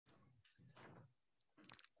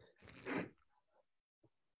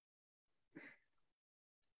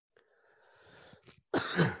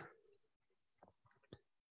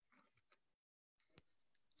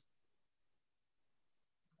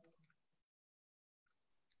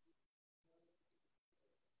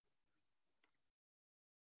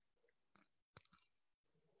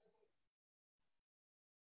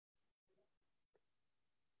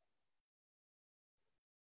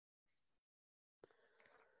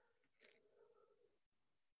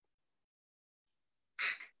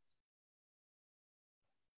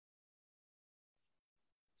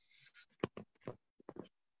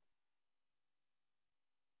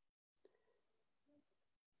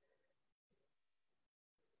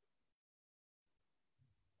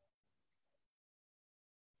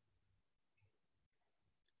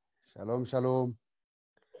ሻሎም ሻሎም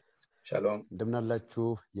ሻሎም እንደምን አላችሁ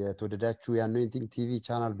የተወደዳችሁ የአኖይንቲንግ ቲቪ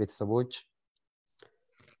ቻናል ቤተሰቦች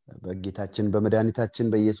በጌታችን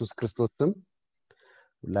በመድኃኒታችን በኢየሱስ ክርስቶስ ስም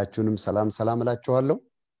ሁላችሁንም ሰላም እላችኋለሁ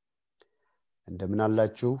እንደምን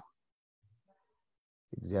አላችሁ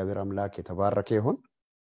እግዚአብሔር አምላክ የተባረከ ይሁን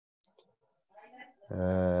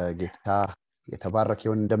ጌታ የተባረከ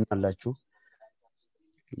ይሁን እንደምን አላችሁ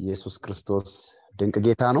ኢየሱስ ክርስቶስ ድንቅ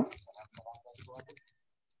ጌታ ነው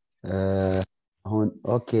አሁን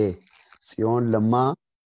ኦኬ ጽዮን ለማ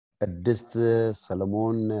ቅድስት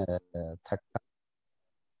ሰለሞን ተካ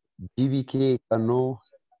ጂቢኬ ቀኖ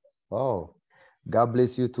God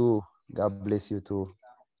bless you too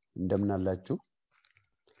እንደምን አላችሁ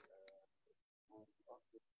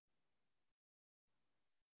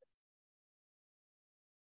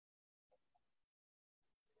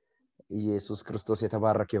ኢየሱስ ክርስቶስ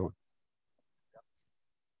የተባረከ ይሁን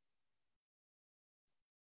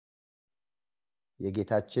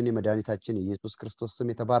የጌታችን የመድኃኒታችን ኢየሱስ ክርስቶስ ስም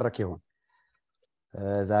የተባረከ ይሁን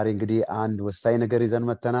ዛሬ እንግዲህ አንድ ወሳኝ ነገር ይዘን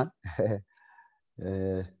መተናል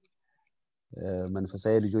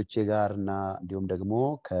መንፈሳዊ ልጆቼ ጋርና እንዲሁም ደግሞ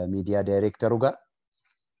ከሚዲያ ዳይሬክተሩ ጋር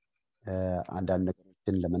አንዳንድ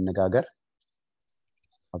ነገሮችን ለመነጋገር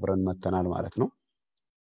አብረን መተናል ማለት ነው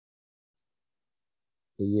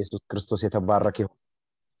ኢየሱስ ክርስቶስ የተባረከ ይሁን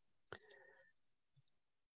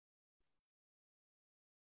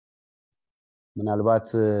ምናልባት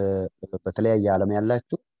በተለያየ ዓለም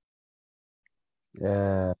ያላችሁ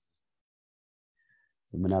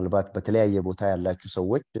ምናልባት በተለያየ ቦታ ያላችሁ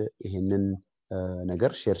ሰዎች ይሄንን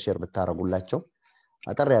ነገር ሼር ብታረጉላቸው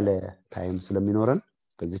አጠር ያለ ታይም ስለሚኖረን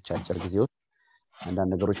በዚህ አጭር ጊዜ ውስጥ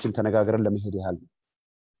አንዳንድ ነገሮችን ተነጋግረን ለመሄድ ያህል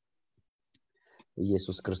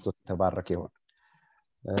ኢየሱስ ክርስቶስ ተባረከ ይሁን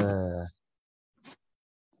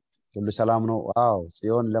ሁሉ ሰላም ነው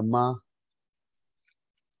ጽዮን ለማ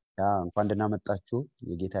እንኳን ደህና መጣችሁ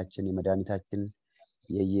የጌታችን የመድኃኒታችን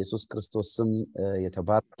የኢየሱስ ክርስቶስ ስም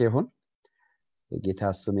የተባረከ ይሁን የጌታ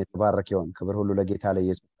ስም የተባረከ ይሁን ክብር ሁሉ ለጌታ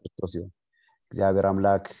ለኢየሱስ ክርስቶስ ይሁን እግዚአብሔር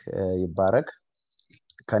አምላክ ይባረክ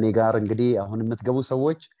ከኔ ጋር እንግዲህ አሁን የምትገቡ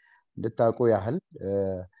ሰዎች እንድታውቁ ያህል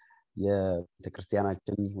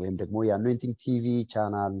የቤተክርስቲያናችን ወይም ደግሞ የአኖይንቲንግ ቲቪ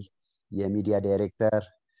ቻናል የሚዲያ ዳይሬክተር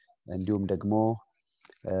እንዲሁም ደግሞ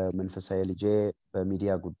መንፈሳዊ ልጄ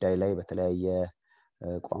በሚዲያ ጉዳይ ላይ በተለያየ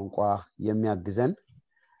ቋንቋ የሚያግዘን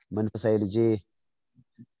መንፈሳዊ ልጄ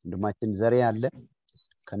ወንድማችን ዘሬ አለ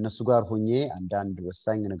ከነሱ ጋር ሆኜ አንዳንድ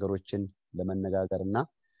ወሳኝ ነገሮችን ለመነጋገርና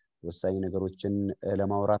ወሳኝ ነገሮችን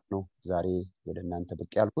ለማውራት ነው ዛሬ ወደ እናንተ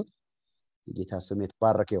ብቅ ያልኩት የጌታ ስም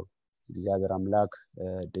የተባረከ ይሁን እግዚአብሔር አምላክ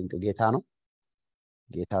ድንቅ ጌታ ነው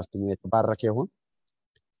ጌታ ስሙ የተባረከ ይሁን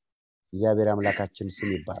እግዚአብሔር አምላካችን ስም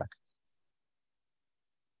ይባረክ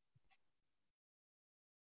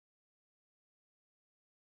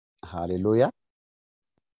ሃሌሉያ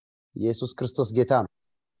ኢየሱስ ክርስቶስ ጌታ ነው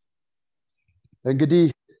እንግዲህ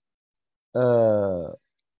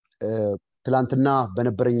ትላንትና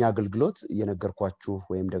በነበረኛ አገልግሎት የነገርኳችሁ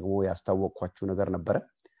ወይም ደግሞ ያስታወቅኳችሁ ነገር ነበር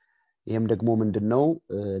ይሄም ደግሞ ምንድነው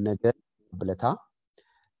ነገ ብለታ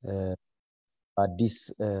አዲስ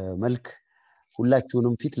መልክ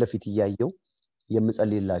ሁላችሁንም ፊት ለፊት ያያየው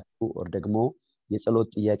የምጸልይላችሁ or ደግሞ የጸሎት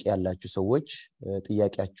ጥያቄ ያላችሁ ሰዎች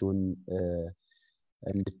ጥያቄያችሁን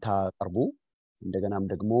እንድታቀርቡ እንደገናም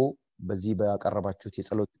ደግሞ በዚህ ባቀረባችሁት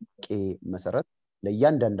የጸሎት ጥያቄ መሰረት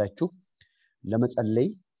ለእያንዳንዳችሁ ለመጸለይ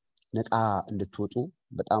ነፃ እንድትወጡ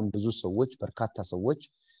በጣም ብዙ ሰዎች በርካታ ሰዎች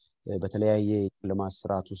በተለያየ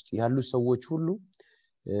ለማስራት ውስጥ ያሉ ሰዎች ሁሉ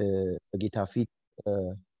በጌታ ፊት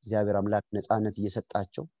እግዚአብሔር አምላክ ነፃነት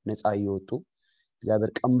እየሰጣቸው ነፃ እየወጡ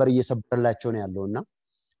እግዚአብሔር ቀንበር እየሰበረላቸው ነው ያለውና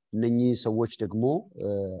እነኚህ ሰዎች ደግሞ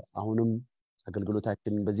አሁንም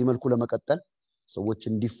አገልግሎታችንን በዚህ መልኩ ለመቀጠል ሰዎች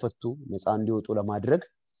እንዲፈቱ ነፃ እንዲወጡ ለማድረግ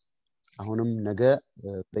አሁንም ነገ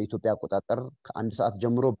በኢትዮጵያ አቆጣጠር ከ1 ሰዓት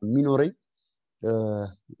ጀምሮ በሚኖረኝ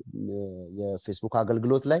የፌስቡክ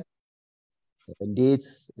አገልግሎት ላይ እንዴት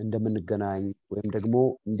እንደምንገናኝ ወይም ደግሞ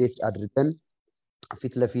እንዴት አድርገን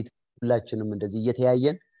ፊት ለፊት ሁላችንም እንደዚህ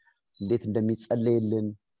እየተያየን እንዴት እንደሚጸለይልን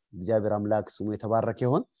እግዚአብሔር አምላክ ስሙ የተባረከ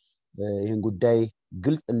ይሁን ይሄን ጉዳይ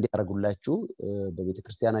ግልጽ እንዲያደርጉላችሁ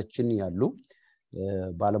በቤተክርስቲያናችን ያሉ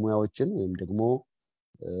ባለሙያዎችን ወይም ደግሞ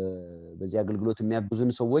በዚህ አገልግሎት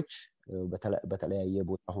የሚያግዙን ሰዎች በተለያየ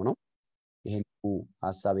ቦታ ሆነው ይሄን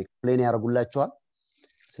ሐሳብ ኤክስፕሌን ያደርጉላችኋል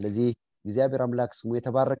ስለዚህ እግዚአብሔር አምላክ ስሙ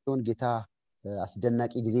የተባረከ ይሁን ጌታ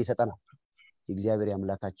አስደናቂ ጊዜ ይሰጠናል የእግዚአብሔር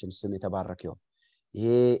አምላካችን ስም የተባረከ ይሁን ይሄ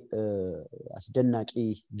አስደናቂ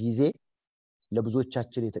ጊዜ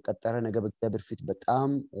ለብዙዎቻችን የተቀጠረ ነገ በእግዚአብሔር ፊት በጣም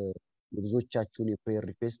የብዙዎቻችሁን የፕሬየር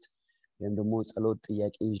ሪኩዌስት ወይም ደግሞ ጸሎት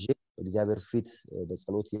ጥያቄ ይዤ በእግዚአብሔር ፊት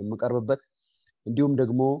በጸሎት የምቀርብበት እንዲሁም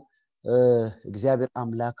ደግሞ እግዚአብሔር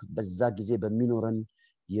አምላክ በዛ ጊዜ በሚኖረን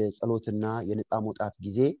የጸሎትና የነጣ መውጣት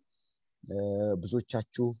ጊዜ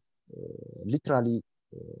ብዙዎቻችሁ ሊትራሊ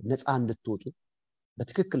ነፃ እንድትወጡ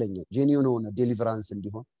በትክክለኛው ጄኒዩን የሆነ ዴሊቨራንስ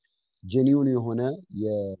እንዲሆን ጄኒዩን የሆነ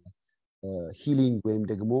የሂሊንግ ወይም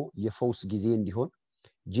ደግሞ የፈውስ ጊዜ እንዲሆን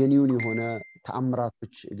ጄኒዩን የሆነ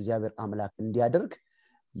ተአምራቶች እግዚአብሔር አምላክ እንዲያደርግ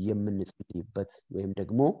የምንጸልይበት ወይም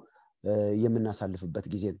ደግሞ የምናሳልፍበት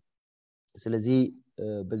ጊዜ ነው። ስለዚህ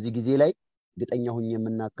በዚህ ጊዜ ላይ ግጠኛ ሆኜ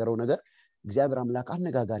የምናገረው ነገር እግዚአብሔር አምላክ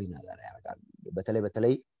አነጋጋሪ ነገር ያደርጋል።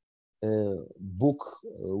 በተለይ book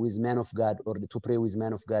with man of God or to pray with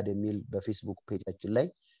man of God የሚል በፌስቡክ ፔጃችን ላይ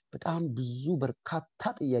በጣም ብዙ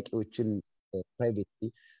በርካታ ጥያቄዎችን ፕራይቬትሊ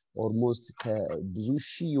ኦልሞስት ከብዙ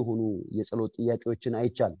ሺህ የሆኑ የጸሎት ጥያቄዎችን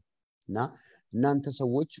አይቻልና እናንተ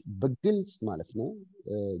ሰዎች በግልጽ ማለት ነው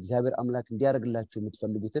እግዚአብሔር አምላክ እንዲያደርግላችሁ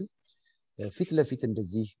የምትፈልጉትን ፊት ለፊት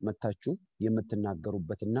እንደዚህ መታችሁ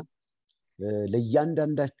የምትናገሩበትና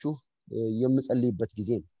ለእያንዳንዳችሁ የምጸልይበት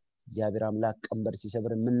ጊዜ ነው። እግዚአብሔር አምላክ ቀንበር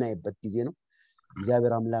ሲሰብር የምናይበት ጊዜ ነው።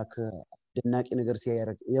 እግዚአብሔር አምላክ ደናቂ ነገር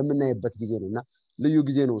ሲያደርግ የምናይበት ጊዜ ነውና ልዩ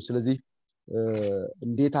ጊዜ ነው። ስለዚህ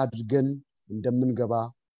እንዴት አድርገን እንደምንገባ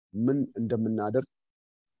ምን እንደምናደርግ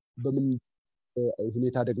በምን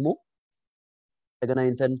ሁኔታ ደግሞ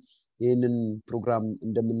ተገናኝተን ይሄንን ፕሮግራም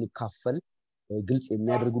እንደምንካፈል ግልጽ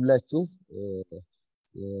የሚያደርጉላችሁ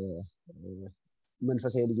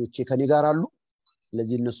መንፈሳዊ ልጆቼ ከኔ ጋር አሉ።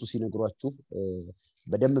 ስለዚህ እነሱ ሲነግሯችሁ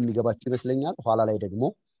በደንብ የሚገባችሁ ይመስለኛል። ኋላ ላይ ደግሞ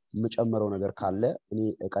የምጨምረው ነገር ካለ እኔ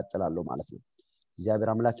እቀጥላለሁ ማለት ነው። እግዚአብሔር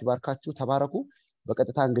አምላክ ይባርካችሁ፣ ተባረኩ።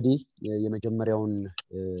 በቀጥታ እንግዲህ የመጀመሪያውን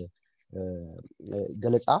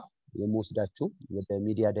ገለጻ የምወስዳችሁ ወደ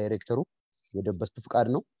ሚዲያ ዳይሬክተሩ ወደ በሱ ፍቃድ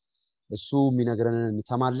ነው። እሱ የሚነግረንን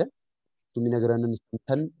እንሰማለን። እሱ የሚነግረንን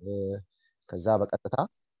ሰምተን ከዛ በቀጥታ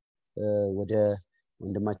ወደ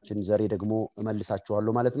ወንድማችን ዘሬ ደግሞ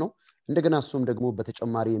እመልሳችኋለሁ ማለት ነው። እንደገና እሱም ደግሞ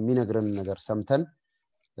በተጨማሪ የሚነግረን ነገር ሰምተን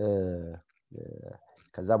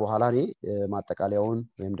ከዛ በኋላ እኔ ማጠቃለያውን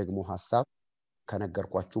ወይም ደግሞ ሐሳብ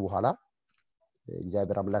ከነገርኳችሁ በኋላ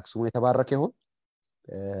እግዚአብሔር አምላክ ስሙ የተባረከ ይሁን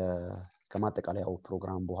ከማጠቃለያው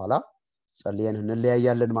ፕሮግራም በኋላ ጸልየን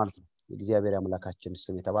እንለያያለን ማለት ነው። እግዚአብሔር አምላካችን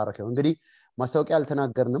ስም የተባረከ ይሁን። እንግዲህ ማስታወቂያ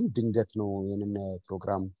አልተናገርንም፣ ድንገት ነው ይሄንን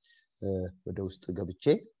ፕሮግራም ወደ ውስጥ ገብቼ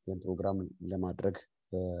ይሄን ፕሮግራም ለማድረግ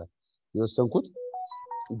የወሰንኩት።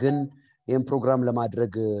 ግን ይሄን ፕሮግራም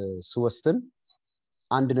ለማድረግ ስወስን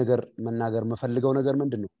አንድ ነገር መናገር መፈልገው ነገር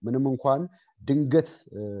ምንድነው? ምንም እንኳን ድንገት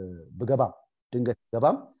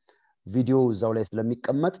ገባም ቪዲዮ እዛው ላይ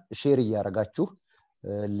ስለሚቀመጥ ሼር እያደረጋችሁ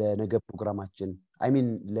ለነገ ፕሮግራማችን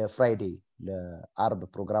ለፍራይዴ ለአርብ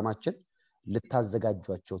ፕሮግራማችን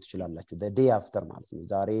ልታዘጋጇቸው ትችላላችሁ። the day after ማለት ነው።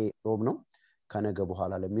 ዛሬ ሮብ ነው። ከነገ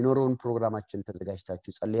በኋላ ለሚኖረውን ፕሮግራማችን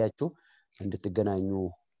ተዘጋጅታችሁ ጸልያችሁ እንድትገናኙ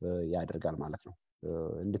ያደርጋል ማለት ነው።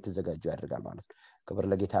 እንድትዘጋጁ ያደርጋል ማለት ነው። ክብር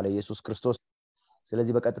ለጌታ ለኢየሱስ ክርስቶስ።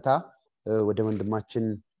 ስለዚህ በቀጥታ ወደ ወንድማችን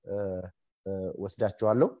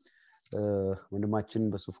ወስዳችኋለሁ። ወንድማችን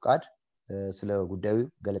በሱ ፍቃድ ስለ ጉዳዩ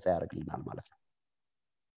ገለጻ ያደርግልናል ማለት ነው።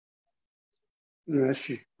 እሺ፣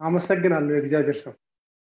 አመሰግናለሁ የእግዚአብሔር ሰው።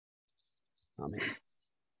 አሜን።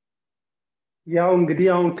 ያው እንግዲህ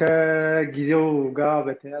አሁን ከጊዜው ጋር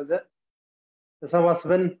በተያዘ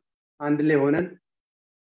ተሰባስበን አንድ ላይ ሆነን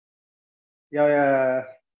ያው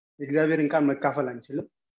የእግዚአብሔርን ቃል መካፈል አንችልም።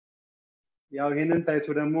 ያው ይሄንን ታይቶ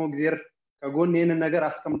ደግሞ እግዚአብሔር ከጎን ይሄንን ነገር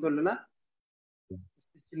አስቀምጦልናል።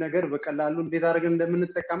 እቺ ነገር በቀላሉ እንዴት አድርገን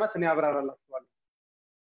እንደምንጠቀማት እኔ አብራራላችኋለሁ።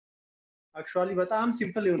 አክቹአሊ በጣም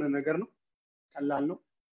ሲምፕል የሆነ ነገር ነው፣ ቀላል ነው።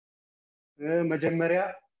 መጀመሪያ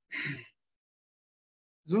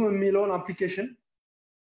ዙም የሚለውን አፕሊኬሽን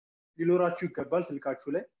ሊኖራችሁ ይገባል። ስልካችሁ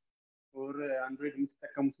ላይ ኦር አንድሮይድ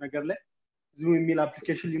የምትጠቀሙት ነገር ላይ ዙም የሚል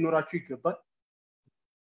አፕሊኬሽን ሊኖራችሁ ይገባል።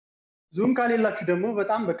 ዙም ካሌላችሁ ደግሞ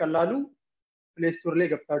በጣም በቀላሉ ፕሌይ ስቶር ላይ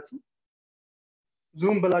ገብታችሁ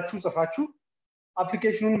ዙም ብላችሁ ጽፋችሁ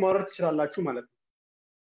አፕሊኬሽኑን ማውረድ ትችላላችሁ ማለት ነው።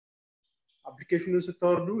 አፕሊኬሽኑን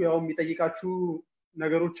ስትወርዱ ያው የሚጠይቃችሁ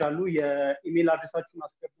ነገሮች አሉ። የኢሜል አድሬሳችሁን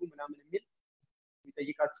አስገቡ ምናምን የሚል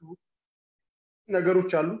የሚጠይቃችሁ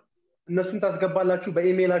ነገሮች አሉ። እነሱን ታስገባላችሁ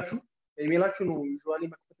በኢሜላችሁ ነው ዩዥዋሊ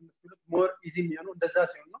መክፈት የምትችሉት። ሞር ኢዚ የሚሆነው እንደዛ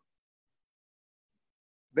ሲሆን ነው።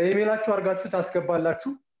 በኢሜላችሁ አድርጋችሁ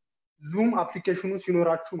ታስገባላችሁ። ዙም አፕሊኬሽኑ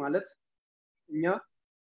ሲኖራችሁ ማለት እኛ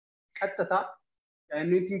ቀጥታ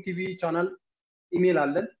የአኖይንቲንግ ቲቪ ቻናል ኢሜል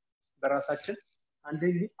አለን በራሳችን። አንድ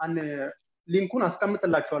ሊንኩን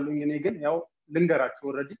አስቀምጥላችኋለሁ። እኔ ግን ያው ልንገራችሁ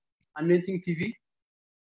ኦሬዲ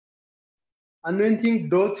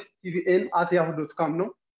anointing.tvn@yahoo.com ነው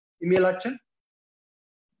ኢሜላችን።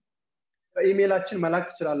 በኢሜላችን መላክ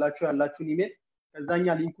ትችላላችሁ ያላችሁን ኢሜል። ከዛኛ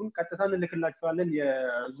ሊንኩን ቀጥታ እንልክላችኋለን።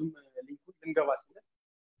 የዙም ሊንኩን ልንገባ ሲል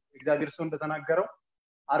እግዚአብሔር ሰው እንደተናገረው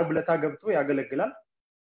አርብ ለታ ገብቶ ያገለግላል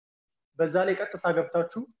በዛ ላይ ቀጥታ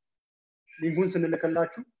ገብታችሁ ሊንኩን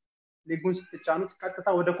ስንልከላችሁ ሊንኩን ስትጫኑት ቀጥታ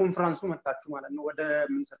ወደ ኮንፈረንሱ መጣችሁ ማለት ነው ወደ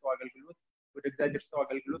ምንሰጠው አገልግሎት ወደ እግዚአብሔር ሰው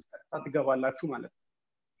አገልግሎት ቀጥታ ትገባላችሁ ማለት ነው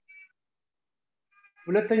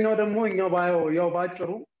ሁለተኛው ደግሞ ያው ባጭሩ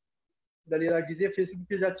ለሌላ ጊዜ ፌስቡክ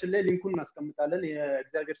ፔጃችን ላይ ሊንኩን እናስቀምጣለን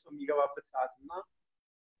የእግዚአብሔር ሰው የሚገባበት ሰዓትና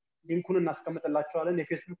ሊንኩን እናስቀምጥላችኋለን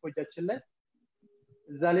የፌስቡክ ፔጃችን ላይ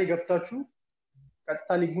እዛ ላይ ገብታችሁ ቀጥታ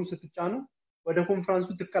ሊንኩን ስትጫኑ ወደ ኮንፈረንሱ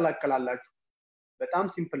ትቀላቀላላችሁ በጣም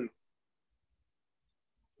ሲምፕል ነው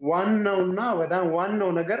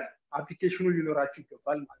ዋናው ነገር አፕሊኬሽኑ ሊኖራችሁ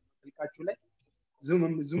ይገባል ማለት ነው ስልካችሁ ላይ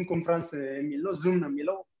ዙም ኮንፈረንስ የሚል ነው ዙም ነው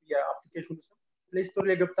የሚለው የአፕሊኬሽኑ ስም ፕሌይ ስቶር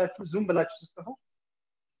ላይ ገብታችሁ ዙም ብላችሁ ጽፉ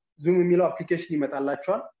ዙም የሚለው አፕሊኬሽን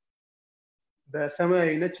ይመጣላችኋል በሰማያዊ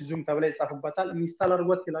ነጭ ዙም ተብሎ ይጻፍበታል ኢንስታል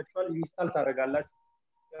አድርጓት ይላችኋል ኢንስታል ታደርጋላችሁ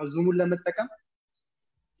ያው ዙሙን ለመጠቀም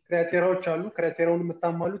ክራይቴሪያዎች አሉ ክራይቴሪያውን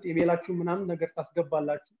የምታሟሉት ኢሜይላችሁን ምናምን ነገር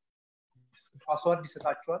ታስገባላችሁ ፓስወርድ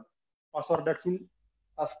ይሰጣችኋል ፓስወርዳችሁን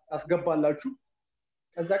ታስገባላችሁ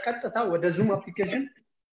ከዛ ቀጥታ ወደ ዙም አፕሊኬሽን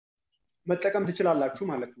መጠቀም ትችላላችሁ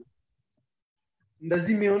ማለት ነው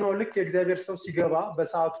እንደዚህ የሚሆነው ልክ የእግዚአብሔር ሰው ሲገባ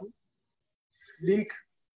በሰዓቱ ሊንክ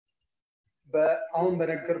በአሁን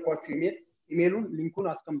በነገርኳችሁ ኢሜይሉን ሊንኩን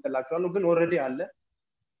አስቀምጥላችኋለሁ ግን ኦሬዲ አለ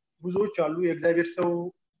ብዙዎች አሉ የእግዚአብሔር ሰው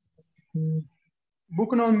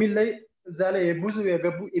ቡክ ነው የሚል ላይ እዛ ላይ ብዙ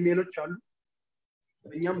የገቡ ኢሜይሎች አሉ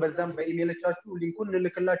እኛም በዛም በኢሜይሎቻችሁ ሊንኩን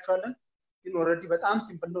እንልክላችኋለን ግን ኦሬዲ በጣም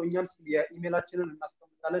ሲምፕል ነው እኛም የኢሜይላችንን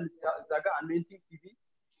እናስቀምጣለን እዛ ጋር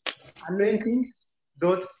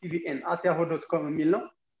anointing.tvn@yahoo.com የሚል ነው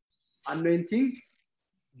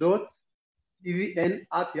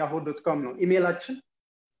anointing.tvn@yahoo.com ነው ኢሜይላችን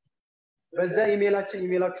በዛ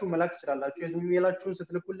ኢሜይላችሁ መላክ ትችላላችሁ ኢሜይላችሁን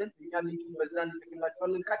ስትልኩልን እኛ ሊንኩን በዛ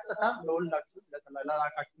እንልክላችኋለን ቀጥታ ለሁላችሁ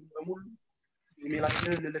ለተላላካችሁ በሙሉ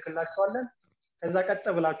ኢሜይላችንን እንልክላችኋለን ከዛ ቀጥ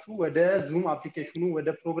ብላችሁ ወደ ዙም አፕሊኬሽኑ ወደ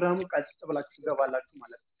ፕሮግራሙ ቀጥ ብላችሁ ትገባላችሁ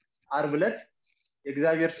ማለት ነው አርብ ዕለት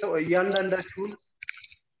የእግዚአብሔር ሰው እያንዳንዳችሁን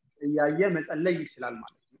እያየ መጸለይ ይችላል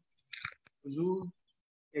ማለት ነው ብዙ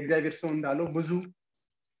የእግዚአብሔር ሰው እንዳለው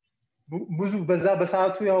ብዙ በዛ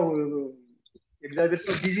በሰዓቱ ያው የእግዚአብሔር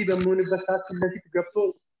ሰው ቢዚ በመሆንበት ሰዓት ለፊት ገብቶ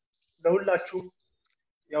ለሁላችሁ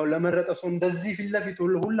ያው ለመረጠ ሰው እንደዚህ ፊት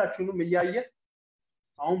ሁላችሁንም እያየ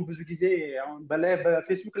አሁን ብዙ ጊዜ አሁን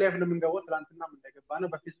በፌስቡክ ላይቭ ነው የምንገባው ትላንትና ምን እንደገባነ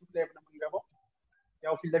በፌስቡክ ላይቭ ነው የምንገባው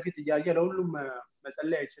ያው ፊት እያየ ለሁሉም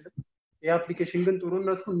መጸለይ አይችልም ይሄ አፕሊኬሽን ግን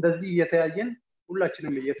ጥሩነቱ እንደዚህ እየተያየን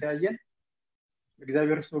ሁላችንም እየተያየን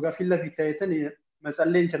እግዚአብሔር ሰው ጋር ፊት ታይተን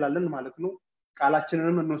መጸለይ እንችላለን ማለት ነው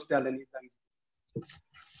ቃላችንንም እንወስዳለን ይዛን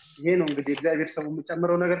ይሄ ነው እንግዲህ እግዚአብሔር ሰው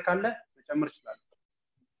የሚጨምረው ነገር ካለ መጨመር ይችላል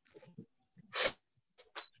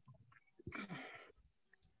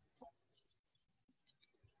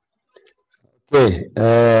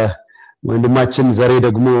ወንድማችን ዘሬ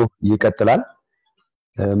ደግሞ ይቀጥላል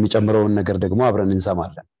የሚጨምረውን ነገር ደግሞ አብረን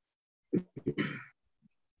እንሰማለን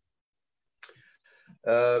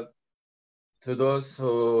To those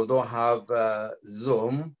who don't have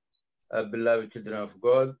Zoom, beloved children of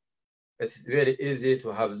God, it's very easy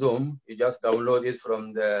to have Zoom. You just download it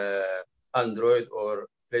from the Android or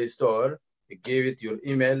Play Store. You give it your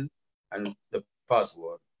email and the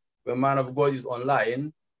password. When man of God is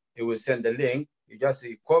online, he will send the link. You just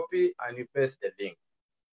copy and you paste the link.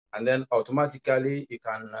 And then automatically you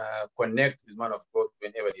can connect with man of God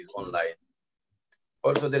whenever he's online.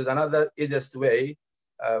 Also, there's another easiest way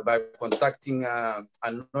by contacting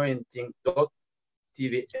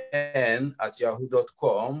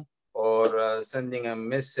anointing.tvn@yahoo.com or sending a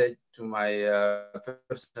message to my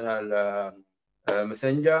personal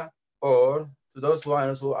messenger, or to those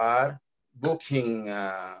ones who are booking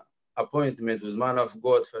appointment with man of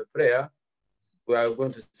God for prayer, we are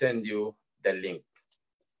going to send you the link.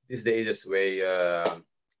 This is the easiest way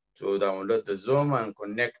to download the Zoom and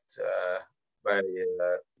connect by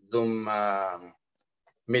Zoom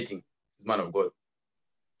meeting with man of God.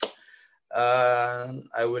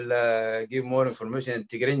 I will give more information in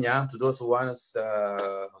Tigrinya to those who want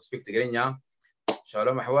who speak Tigrinya.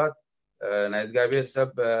 Shalom Ahwat. Nice Gabriel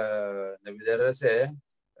Sab Nabi Deresse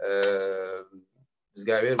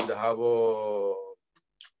Gabriel Bidahabo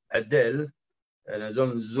Adel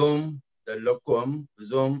Zoom لكم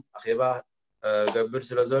Zoom أخيبا قبل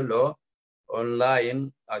سلازلو online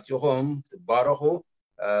أتيهم تباركوا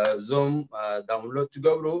Zoom داونلود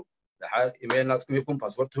تقبلوا لحال إيميل ناتكم يكون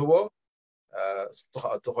باسورد هو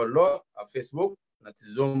تخلوا على فيسبوك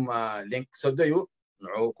نتزوم لينك صديو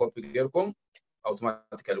نعو كوبي غيركم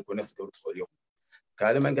automatically connect تدخلوا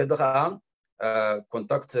كلمة قد خام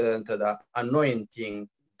contact انت دا anointing.tvn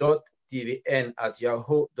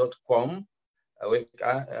tvn@yahoo.com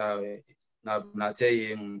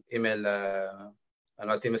ناتي ايميل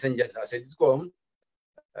ناتي ماسنجر تاسيتكم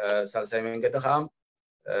سالساي من قد خام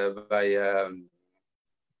باي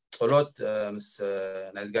صلوت مس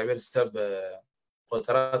نازغابير سب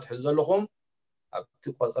قطرات حزلكم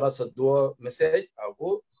ابتي قطرات صدو مسج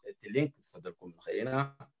ابو اللينك تفضلكم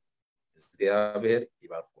خلينا እግዚአብሔር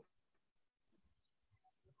ይባርኩ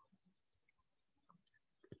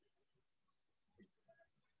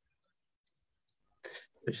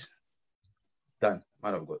done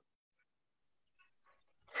man of God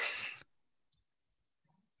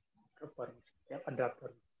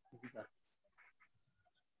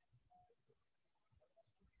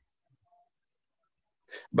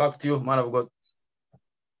back to you man of God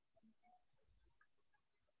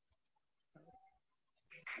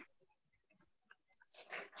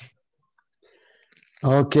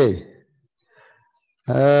okay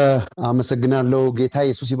አመሰግናለሁ ጌታ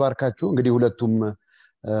ኢየሱስ ይባርካችሁ እንግዲህ ሁለቱም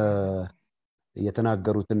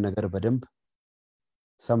የተናገሩትን ነገር በደንብ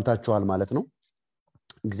ሰምታችኋል ማለት ነው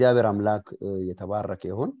እግዚአብሔር አምላክ የተባረከ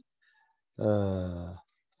ይሁን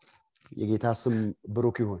የጌታ ስም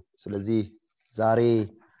ብሩክ ይሁን ስለዚህ ዛሬ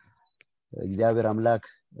እግዚአብሔር አምላክ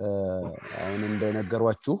አሁን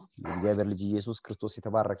እንደነገሯችሁ የእግዚአብሔር ልጅ ኢየሱስ ክርስቶስ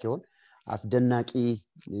የተባረከ ይሁን አስደናቂ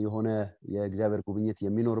የሆነ የእግዚአብሔር ጉብኝት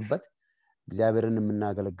የሚኖርበት እግዚአብሔርን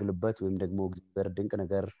የምናገለግልበት ወይም ደግሞ እግዚአብሔር ድንቅ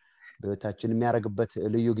ነገር በህይወታችን የሚያረግበት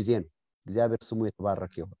ልዩ ጊዜ ነው እግዚአብሔር ስሙ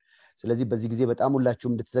የተባረከ ይሁን ስለዚህ በዚህ ጊዜ በጣም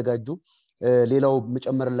ሁላችሁም እንድትዘጋጁ ሌላው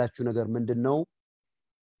መጨመርላችሁ ነገር ምንድነው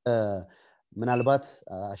ምናልባት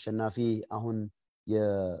አሸናፊ አሁን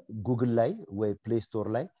የጉግል ላይ ወይ ፕሌይ ስቶር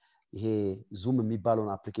ላይ ይሄ ዙም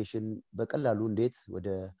የሚባለውን አፕሊኬሽን በቀላሉ እንዴት ወደ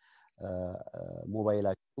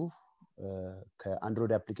ሞባይላችሁ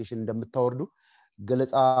ከአንድሮይድ አፕሊኬሽን እንደምታወርዱ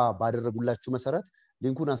ገለጻ ባደረጉላችሁ መሰረት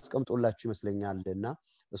ሊንኩን አስቀምጦላችሁ ይመስለኛልና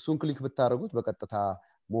እሱን ክሊክ ብታረጉት በቀጥታ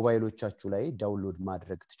ሞባይሎቻችሁ ላይ ዳውንሎድ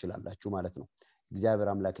ማድረግ ትችላላችሁ ማለት ነው እግዚአብሔር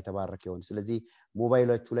አምላክ የተባረከ ይሁን ስለዚህ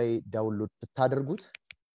ሞባይላችሁ ላይ ዳውንሎድ ብታደርጉት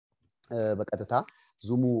በቀጥታ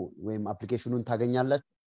ዙሙ ወይም አፕሊኬሽኑን ታገኛላችሁ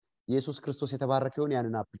ኢየሱስ ክርስቶስ የተባረከ ይሁን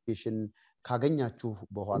ያንን አፕሊኬሽን ካገኛችሁ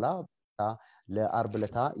በኋላ ለአርብ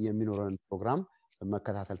ለታ የሚኖረን ፕሮግራም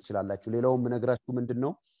መከታተል ትችላላችሁ ሌላውም ነግራችሁ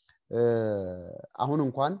ምንድነው አሁን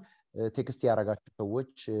እንኳን ቴክስት ያረጋችሁ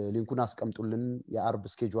ሰዎች ሊንኩን አስቀምጡልን የአርብ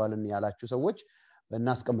ስኬጁልን ያላችሁ ሰዎች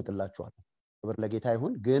እናስቀምጥላችኋለን ክብር ለጌታ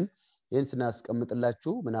ይሁን ግን ይሄን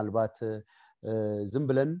ስናስቀምጥላችሁ ምናልባት ዝም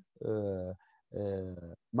ብለን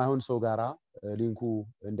ማይሆን ሰው ጋራ ሊንኩ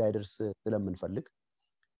እንዳይደርስ ስለምንፈልግ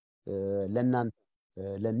ለእናንተ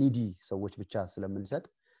ለኒዲ ሰዎች ብቻ ስለምንሰጥ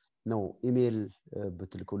ነው ኢሜል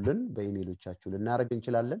ብትልኩልን በኢሜሎቻችሁ ልናረግ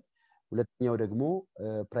እንችላለን ሁለተኛው ደግሞ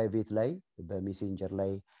ፕራይቬት ላይ በሜሴንጀር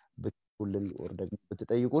ላይ ብትልኩልን ወር ደግሞ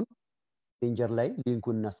ብትጠይቁን ሜሴንጀር ላይ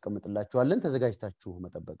ሊንኩን እናስቀምጥላችኋለን ተዘጋጅታችሁ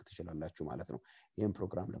መጠበቅ ትችላላችሁ ማለት ነው ይሄን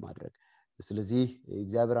ፕሮግራም ለማድረግ ስለዚህ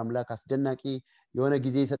እግዚአብሔር አምላክ አስደናቂ የሆነ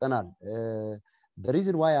ጊዜ ይሰጠናል the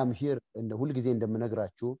reason why I'm here እንደ ሁሉ ጊዜ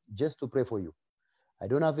እንደምነግራችሁ just to pray for you I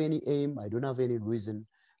don't have any aim I don't have any reason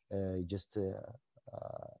just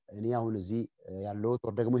እኔ አሁን እዚህ ያለው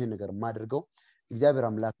ወር ደግሞ ይሄን ነገር ማድርገው እግዚአብሔር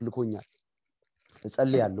አምላክ ልኮኛል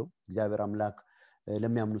እጸልያለሁ እግዚአብሔር አምላክ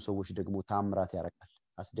ለሚያምኑ ሰዎች ደግሞ ታምራት ያረጋል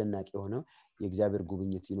አስደናቂ የሆነ የእግዚአብሔር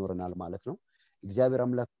ጉብኝት ይኖርናል ማለት ነው እግዚአብሔር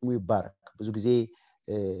አምላክ ስሙ ይባረክ ብዙ ጊዜ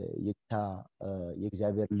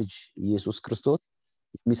የእግዚአብሔር ልጅ ኢየሱስ ክርስቶስ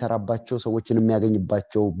የሚሰራባቸው ሰዎችን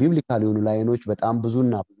የሚያገኝባቸው ቢብሊካል የሆኑ ላይኖች በጣም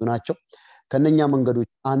ብዙና ብዙ ናቸው ከነኛ መንገዶች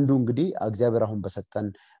አንዱ እንግዲህ እግዚአብሔር አሁን በሰጠን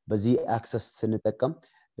በዚህ አክሰስ ስንጠቀም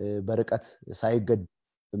በርቀት ሳይገድ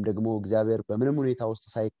ወይም ደግሞ እግዚአብሔር በምንም ሁኔታ ውስጥ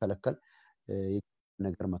ሳይከለከል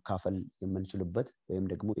ነገር መካፈል የምንችልበት ወይም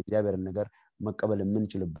ደግሞ እግዚአብሔርን ነገር መቀበል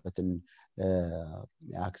የምንችልበትን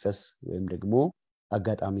አክሰስ ወይም ደግሞ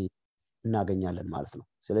አጋጣሚ እናገኛለን ማለት ነው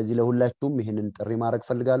ስለዚህ ለሁላችሁም ይሄንን ጥሪ ማድረግ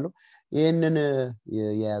ፈልጋለሁ ይሄንን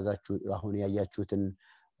የያዛችሁ አሁን ያያችሁትን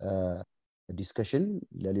ዲስከሽን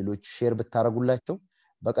ለሌሎች ሼር ብታረጉላቸው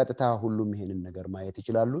በቀጥታ ሁሉም ይሄንን ነገር ማየት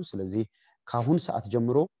ይችላሉ ስለዚህ ካሁን ሰዓት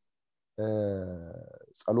ጀምሮ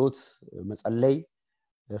ጸሎት መጸለይ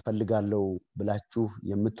ፈልጋለሁ ብላችሁ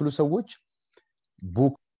የምትሉ ሰዎች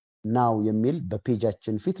ቡክ ናው የሚል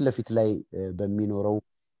በፔጃችን ፊት ለፊት ላይ በሚኖረው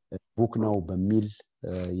ቡክ ናው በሚል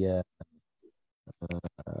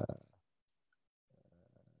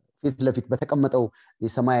ፊት ለፊት በተቀመጠው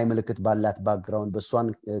የሰማያዊ ምልክት ባላት ባክግራውንድ በሷን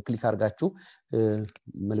ክሊክ አርጋችሁ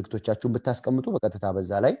ምልክቶቻችሁን ብታስቀምጡ በቀጥታ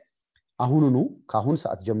በዛ ላይ አሁኑኑ ካሁን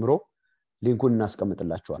ሰዓት ጀምሮ ሊንኩን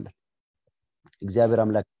እናስቀምጥላችኋለን እግዚአብሔር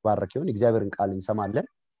አምላክ ይባርክ ይሁን እግዚአብሔርን ቃል እንሰማለን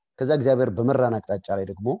ከዛ እግዚአብሔር በመራን አቅጣጫ ላይ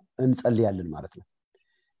ደግሞ እንጸልያለን ማለት ነው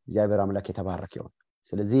እግዚአብሔር አምላክ የተባረከ ይሁን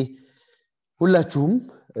ስለዚህ ሁላችሁም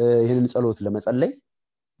ይሄንን ጸሎት ለመጸለይ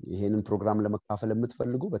ይሄንን ፕሮግራም ለመካፈል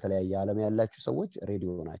የምትፈልጉ በተለያየ ዓለም ያላችሁ ሰዎች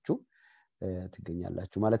ሬዲዮ ናችሁ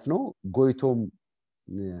ትገኛላችሁ ማለት ነው ጎይቶም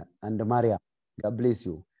አንድ ማርያ God bless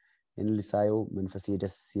you እንልሳዩ መንፈሴ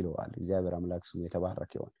ደስ ይለዋል እግዚአብሔር አምላክ ስሙ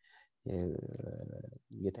የተባረከ ይሁን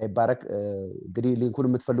ጌታ ይባረክ እንግዲህ ሊንኩን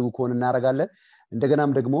የምትፈልጉ ከሆነ እናረጋለን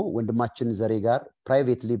እንደገናም ደግሞ ወንድማችን ዘሬ ጋር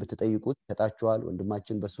ፕራይቬትሊ በተጠይቁት ይሰጣችኋል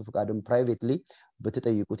ወንድማችን በሱ ፍቃድም ፕራይቬትሊ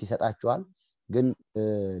በተጠይቁት ይሰጣችኋል ግን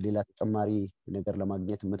ሌላ ተጨማሪ ነገር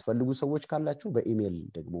ለማግኘት የምትፈልጉ ሰዎች ካላችሁ በኢሜል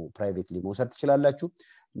ደግሞ ፕራይቬትሊ መውሰድ ትችላላችሁ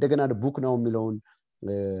እንደገና ቡክ ናው የሚለውን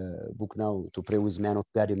ቡክ ናው ቱ ፕሬይ ዊዝ ማን ኦፍ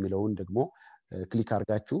ጋድ የሚለውን ደግሞ ክሊክ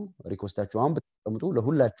አድርጋችሁ ሪኩዌስታችሁ አሁን በተቀምጡ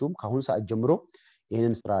ለሁላችሁም ካሁን ሰዓት ጀምሮ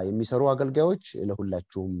ይሄንን ስራ የሚሰሩ አገልጋዮች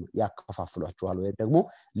ለሁላችሁም ያከፋፍሏችኋል ወይ ደግሞ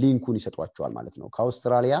ሊንኩን ይሰጧችኋል ማለት ነው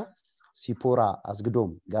ከአውስትራሊያ ሲፖራ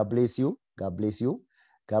አስግዶም God bless you God bless you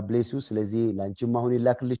God bless you ስለዚህ ላንቺም አሁን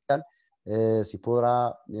ይላክልሻል ሲፖራ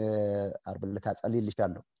አርበለታ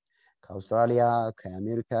ጸልይልሻለሁ ከአውስትራሊያ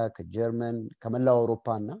ከአሜሪካ ከጀርመን ከመላው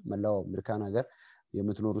አውሮፓና መላው አሜሪካን ሀገር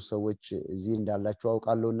የምትኖሩ ሰዎች እዚህ እንዳላችሁ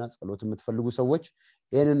አውቃለሁና ጸሎት የምትፈልጉ ሰዎች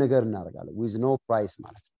ይሄንን ነገር እናደርጋለን with no price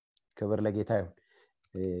ማለት ክብር ለጌታ ይሁን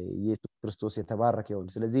ኢየሱስ ክርስቶስ የተባረከ ይሁን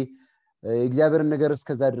ስለዚህ እግዚአብሔርን ነገር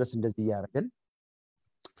እስከዛ ድረስ እንደዚህ ያደርገን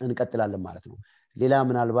እንቀጥላለን ማለት ነው ሌላ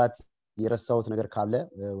ምናልባት የረሳሁት ነገር ካለ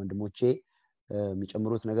ወንድሞቼ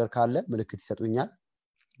የሚጨምሩት ነገር ካለ ምልክት ይሰጡኛል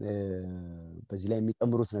በዚህ ላይ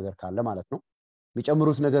የሚጨምሩት ነገር ካለ ማለት ነው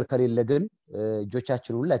የሚጨምሩት ነገር ከሌለ ግን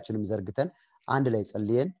እጆቻችንን ሁላችንም ዘርግተን አንድ ላይ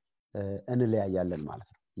ጸልየን እንለያያለን ማለት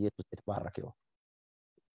ነው ኢየሱስ የተባረከ ይሁን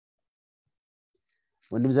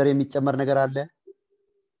ወንድም ዘሬ የሚጨመር ነገር አለ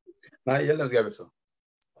የለም እግዚአብሔር ሰው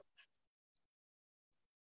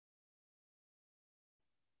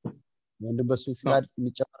ወንድም በሱ ፍቃድ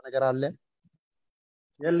የሚጨመር ነገር አለ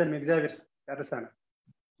የለም እግዚአብሔር ጨርሰናል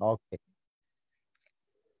ኦኬ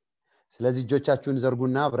ስለዚህ እጆቻችሁን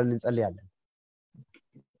ዘርጉና አብረን እንጸልያለን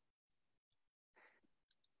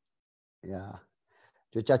ያ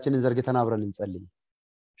እጆቻችንን ዘርግተን አብረን እንጸልይ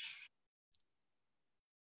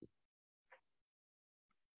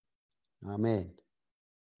አሜን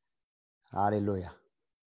ሃሌሉያ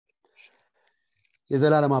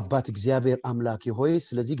የዘላለም አባት እግዚአብሔር አምላክ ሆይ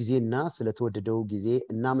ስለዚህ ጊዜና ስለተወደደው ጊዜ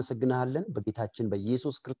እናመሰግናለን በጌታችን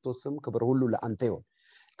በኢየሱስ ክርስቶስ ስም ክብር ሁሉ ለአንተ ይሁን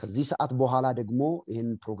ከዚህ ሰዓት በኋላ ደግሞ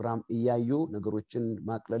ይሄን ፕሮግራም እያዩ ነገሮችን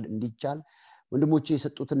ማቅለል እንዲቻል ወንድሞቼ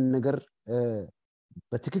የሰጡትን ነገር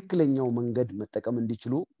በትክክለኛው መንገድ መጠቀም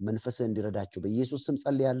እንዲችሉ መንፈስ እንዲረዳቸው በኢየሱስ ስም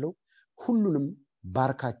ጸልያለሁ ሁሉንም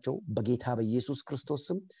ባርካቸው በጌታ በኢየሱስ ክርስቶስ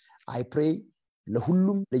ስም I pray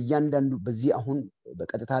ለሁሉም ለእያንዳንዱ በዚህ አሁን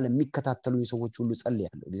በቀጥታ ለሚከታተሉኝ ሰዎች ሁሉ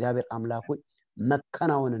ጸልያለሁ እግዚአብሔር አምላክ ሆይ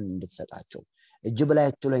መከናወንን እንድትሰጣቸው እጅ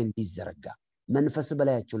በላያቸው ላይ እንዲዘረጋ መንፈስ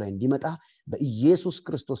በላያቸው ላይ እንዲመጣ በኢየሱስ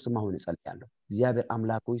ክርስቶስ ስም አሁን ጸልያለሁ እግዚአብሔር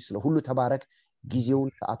አምላክ ሆይ ስለ ሁሉ ተባረክ ጊዜውን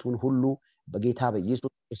ሰዓቱን ሁሉ በጌታ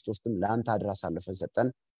በኢየሱስ ክርስቶስ ስም ለአንተ አድራሳለፈን ሰጠን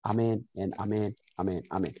አሜን አሜን አሜን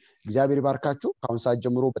አሜን እግዚአብሔር ይባርካችሁ ካሁን ሰዓት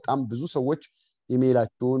ጀምሮ በጣም ብዙ ሰዎች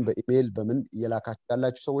ኢሜይላችሁን በኢሜይል በምን የላካችሁ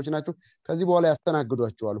ያላችሁ ሰዎች ናችሁ ከዚህ በኋላ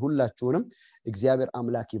ያስተናግዷችኋል ሁላችሁንም እግዚአብሔር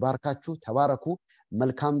አምላክ ይባርካችሁ ተባረኩ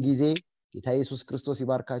መልካም ጊዜ ጌታ ኢየሱስ ክርስቶስ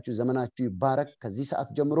ይባርካችሁ ዘመናችሁ ይባረክ ከዚህ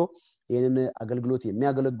ሰዓት ጀምሮ ይሄንን አገልግሎት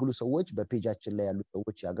የሚያገለግሉ ሰዎች በፔጃችን ላይ ያሉ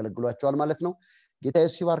ሰዎች ያገለግሏቸዋል ማለት ነው ጌታ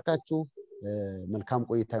ኢየሱስ ይባርካችሁ መልካም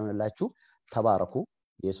ቆይታ ይሆንላችሁ ተባረኩ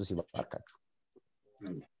ኢየሱስ ይባርካችሁ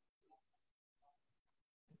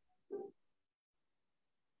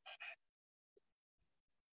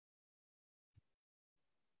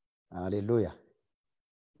ሃሌሉያ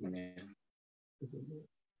አሜን